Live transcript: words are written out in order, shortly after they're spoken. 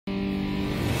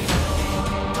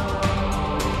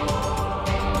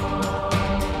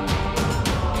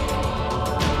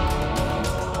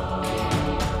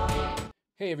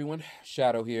Hey everyone,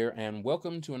 Shaedow here, and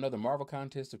welcome to another Marvel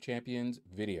Contest of Champions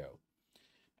video.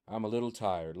 I'm a little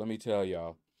tired, let me tell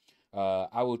y'all.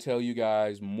 I will tell you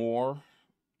guys more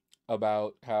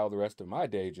about how the rest of my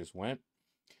day just went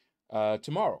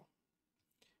tomorrow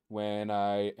when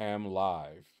I am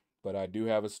live. But I do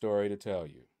have a story to tell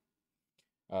you.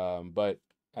 But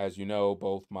as you know,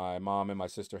 both my mom and my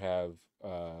sister have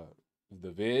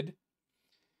the vid.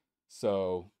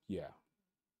 So, yeah.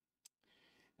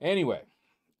 Anyway,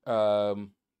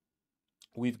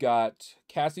 we've got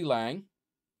Cassie Lang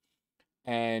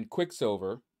and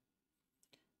Quicksilver.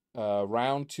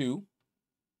 Round 2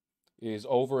 is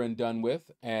over and done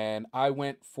with, and I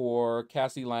went for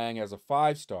Cassie Lang as a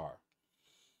 5-star,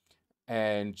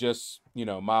 and just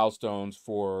milestones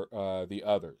for the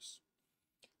others.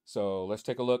 So let's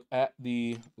take a look at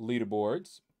the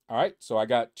leaderboards. All right, so I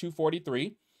got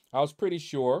 243. I was pretty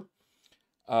sure.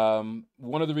 One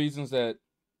of the reasons that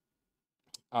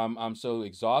I'm so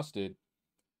exhausted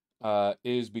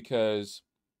is because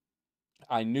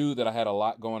I knew that I had a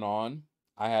lot going on.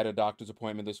 I had a doctor's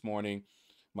appointment this morning.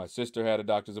 My sister had a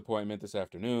doctor's appointment this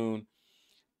afternoon.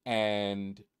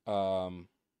 And I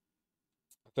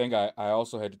think I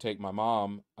also had to take my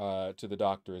mom to the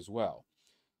doctor as well.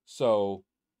 So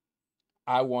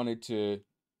I wanted to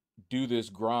do this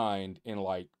grind in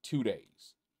like 2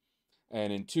 days.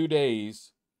 And in 2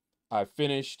 days, I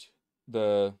finished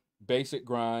the basic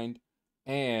grind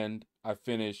and I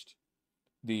finished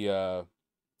the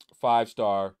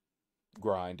 5-star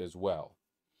grind as well.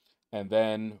 And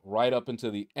then right up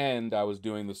until the end, I was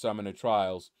doing the Summoner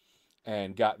Trials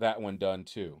and got that one done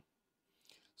too.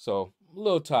 So a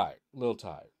little tired, a little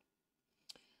tired.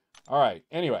 All right,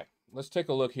 anyway, let's take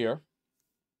a look here.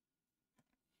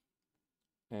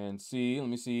 And see, let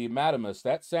me see, Madamus,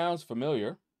 that sounds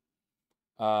familiar.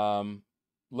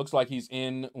 Looks like he's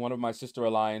in one of my sister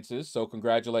alliances, so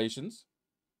congratulations.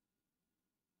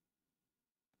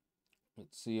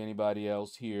 Let's see anybody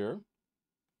else here.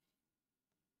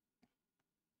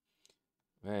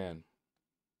 Man,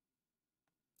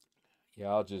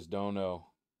 y'all just don't know.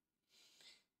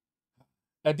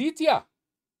 Aditya,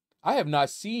 I have not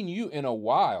seen you in a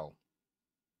while.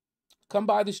 Come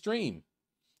by the stream.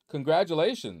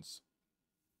 Congratulations.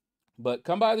 But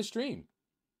come by the stream.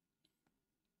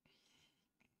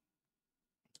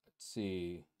 Let's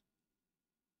see.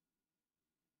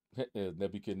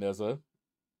 Nebuchadnezzar.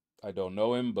 I don't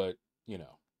know him, but,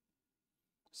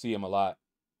 see him a lot.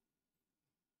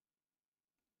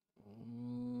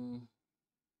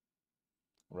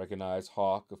 Recognize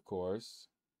Hawk, of course.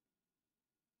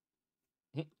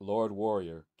 Lord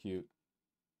Warrior, cute.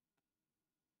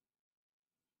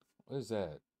 What is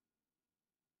that?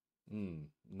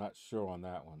 Not sure on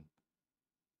that one.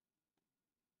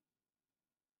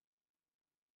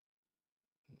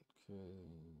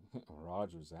 Okay.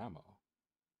 Roger's ammo.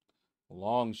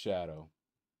 Long Shadow.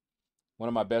 One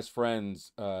of my best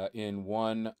friends in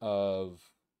one of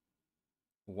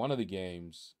the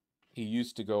games, he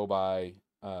used to go by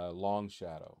Long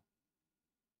Shadow.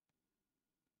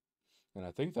 And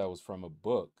I think that was from a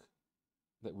book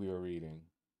that we were reading,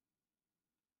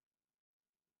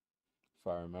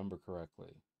 if I remember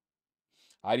correctly.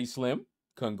 ID Slim,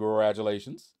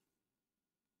 congratulations.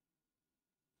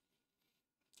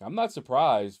 I'm not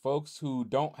surprised. Folks who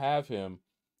don't have him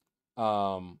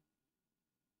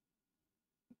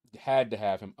had to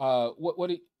have him. What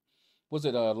was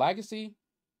it, Legacy,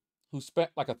 who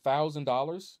spent like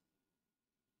 $1,000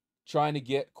 trying to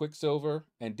get Quicksilver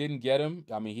and didn't get him?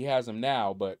 I mean, he has him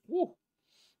now, but whoo,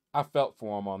 I felt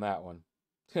for him on that one.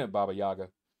 Baba Yaga.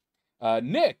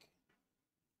 Nick,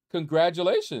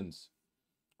 congratulations.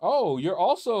 Oh, you're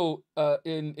also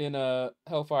in a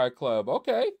Hellfire Club.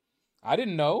 Okay. I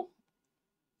didn't know.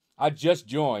 I just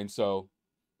joined, so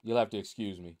you'll have to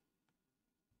excuse me.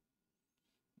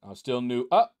 I'm still new.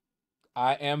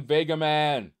 I am Vega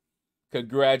Man.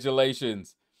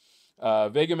 Congratulations.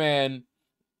 Vega Man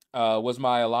was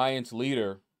my alliance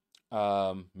leader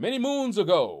many moons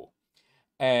ago.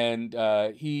 And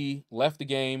he left the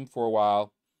game for a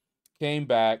while, came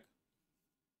back,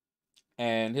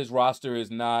 and his roster is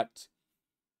not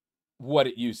what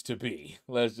it used to be.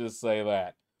 Let's just say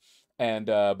that. And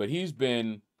but he's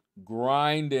been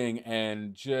grinding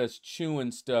and just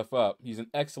chewing stuff up. He's an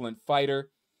excellent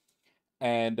fighter,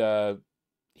 and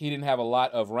he didn't have a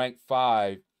lot of rank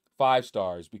 5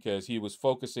 stars because he was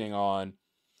focusing on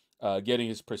getting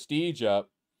his prestige up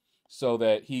so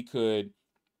that he could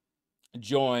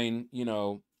join,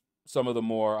 some of the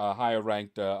more higher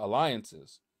ranked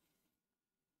alliances.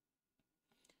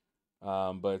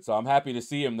 But so I'm happy to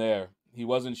see him there. He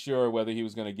wasn't sure whether he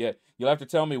was going to get. You'll have to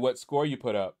tell me what score you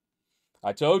put up.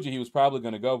 I told you he was probably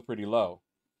going to go pretty low.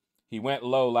 He went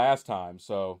low last time,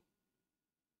 so.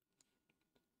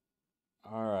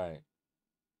 All right.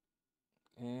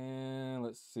 And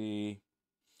let's see.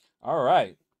 All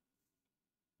right.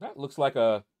 That looks like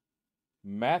a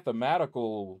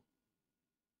mathematical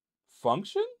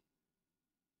function?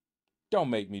 Don't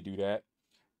make me do that.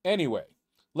 Anyway,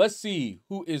 let's see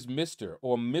who is Mr.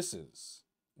 or Mrs.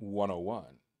 101.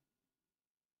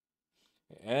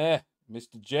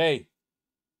 Mr. J.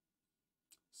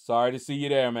 Sorry to see you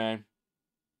there, man.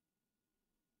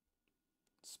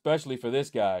 Especially for this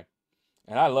guy.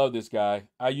 And I love this guy.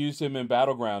 I use him in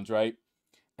Battlegrounds, right?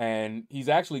 And he's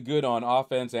actually good on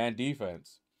offense and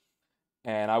defense.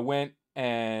 And I went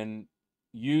and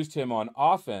used him on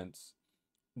offense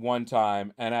one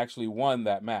time and actually won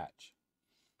that match.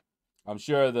 I'm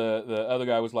sure the other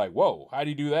guy was like, whoa, how'd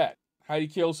he do that? How'd he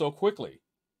kill so quickly?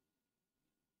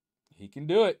 He can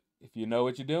do it if you know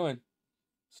what you're doing.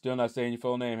 Still not saying your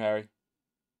full name, Harry.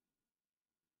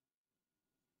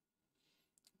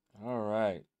 All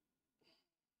right.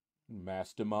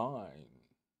 Mastermind.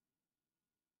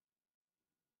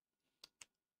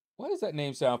 Why does that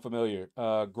name sound familiar?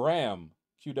 Graham,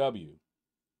 QW.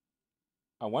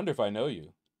 I wonder if I know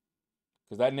you.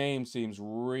 Because that name seems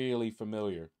really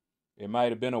familiar. It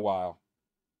might have been a while.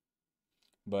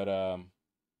 But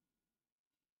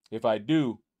if I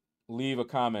do, leave a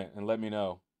comment and let me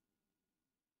know.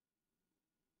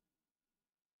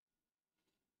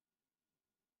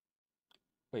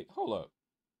 Wait, hold up.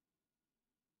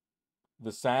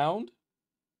 The sound?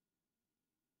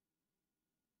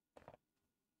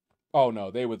 Oh,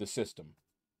 no, they were the system.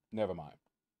 Never mind.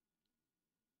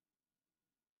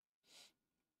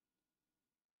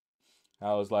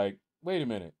 I was like, wait a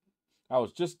minute. I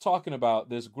was just talking about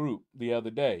this group the other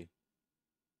day.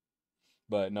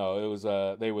 But no, it was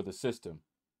they were the system.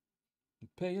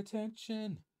 Pay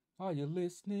attention. Are you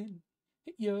listening?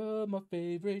 You're my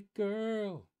favorite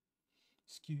girl.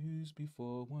 Excuse me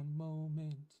for one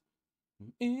moment.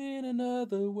 I'm in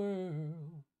another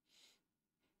world.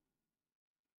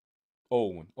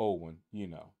 Owen, you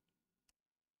know.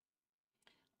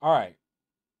 All right.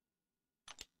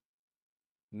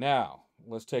 Now,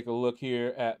 let's take a look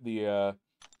here at the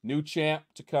new champ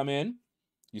to come in.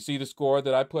 You see the score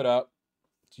that I put up.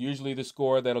 It's usually the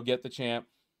score that'll get the champ.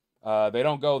 They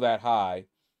don't go that high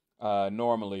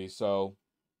normally, so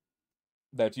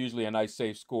that's usually a nice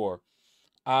safe score.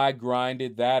 I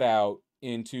grinded that out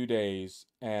in 2 days,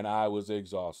 and I was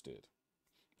exhausted.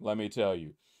 Let me tell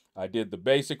you. I did the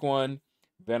basic one,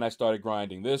 then I started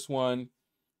grinding this one.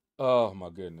 Oh, my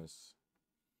goodness.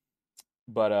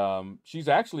 But she's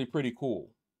actually pretty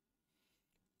cool.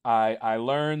 I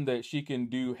learned that she can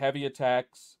do heavy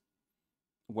attacks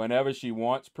whenever she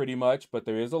wants, pretty much, but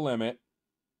there is a limit.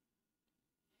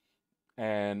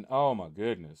 And oh my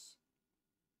goodness,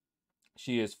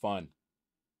 she is fun.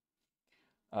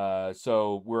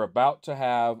 So we're about to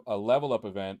have a level up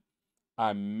event.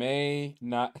 I may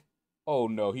not. Oh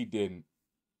no, he didn't.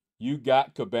 You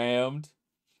got kabammed.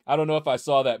 I don't know if I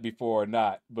saw that before or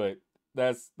not, but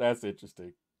that's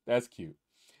interesting. That's cute.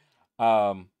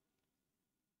 Um,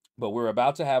 but we're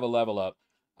about to have a level up.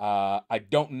 I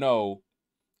don't know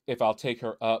if I'll take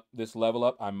her up this level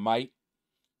up. I might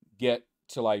get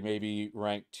to like maybe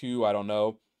rank 2. I don't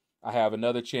know. I have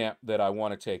another champ that I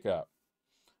want to take up.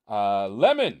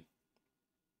 Lemon.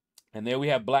 And there we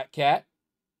have Black Cat.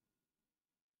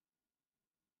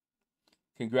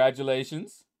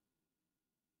 Congratulations.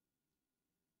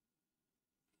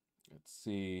 Let's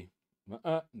see.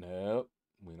 No,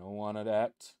 we don't want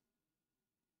that.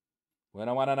 We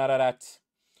don't want none of that.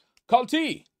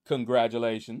 Culty,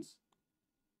 congratulations.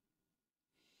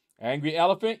 Angry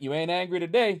Elephant, you ain't angry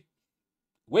today.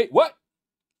 Wait, what?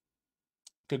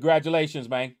 Congratulations,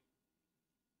 man.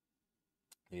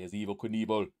 There's Evil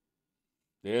Knievel.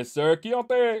 There's Sir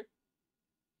Quixote.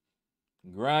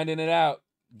 Grinding it out.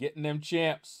 Getting them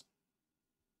champs.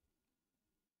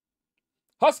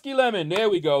 Husky Lemon, there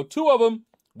we go. 2 of them.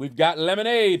 We've got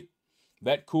lemonade.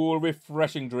 That cool,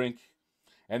 refreshing drink.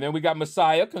 And then we got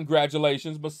Messiah.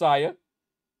 Congratulations, Messiah.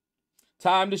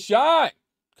 Time to shine.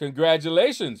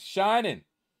 Congratulations, shining.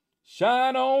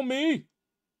 Shine on me.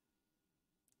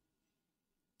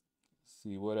 Let's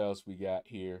see what else we got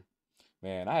here.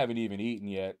 Man, I haven't even eaten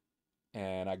yet.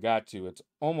 And I got to. It's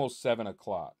almost 7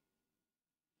 o'clock.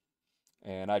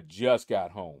 And I just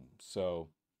got home. So,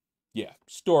 yeah,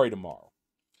 story tomorrow.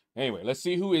 Anyway, let's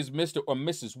see who is Mr. or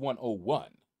Mrs. 101.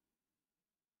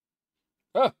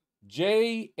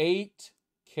 J8K.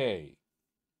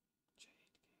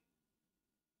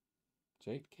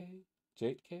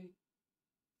 J8K?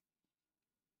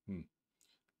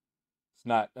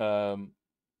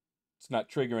 It's not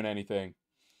triggering anything.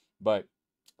 But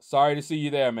sorry to see you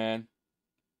there, man.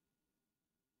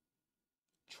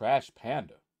 Trash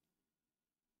Panda.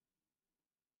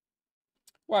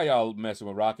 Why y'all messing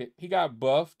with Rocket? He got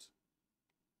buffed.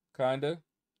 Kinda.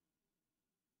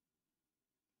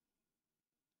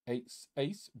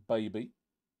 Ace, baby.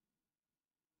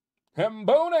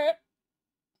 Hembone.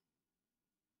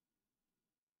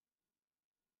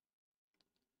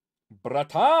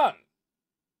 Bratan.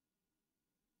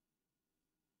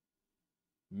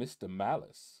 Mr.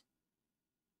 Malice.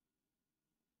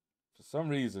 For some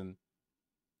reason,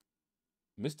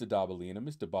 Mr. Dabalina,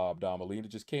 Mr. Bob Dabalina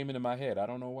just came into my head. I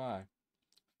don't know why.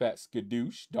 Fat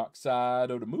Skadoosh, Dark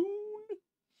Side of the Moon.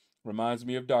 Reminds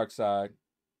me of Dark Side.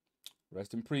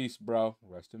 Rest in peace, bro.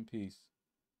 Rest in peace.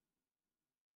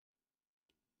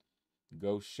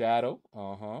 Go Shaedow.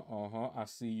 I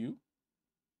see you.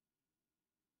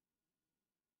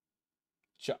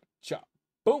 Chop, chop,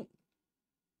 boom.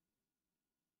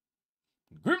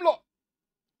 Grimlock.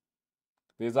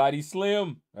 There's ID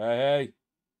Slim. Hey.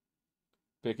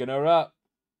 Picking her up.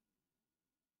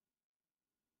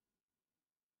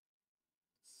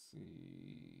 Let's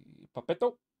see.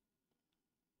 Papetto.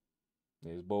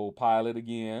 There's Bold Pilot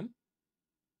again.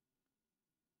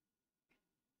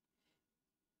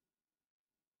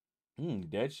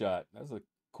 Deadshot. That's a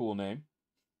cool name.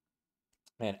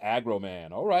 And Aggro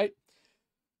Man. All right.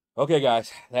 Okay,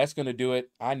 guys. That's going to do it.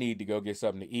 I need to go get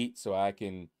something to eat so I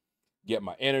can get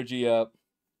my energy up.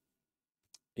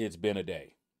 It's been a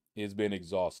day. It's been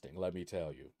exhausting, let me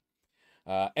tell you.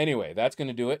 Anyway, that's going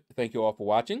to do it. Thank you all for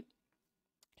watching.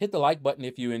 Hit the like button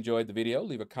if you enjoyed the video.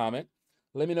 Leave a comment.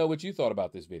 Let me know what you thought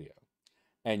about this video.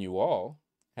 And you all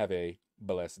have a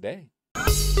blessed day.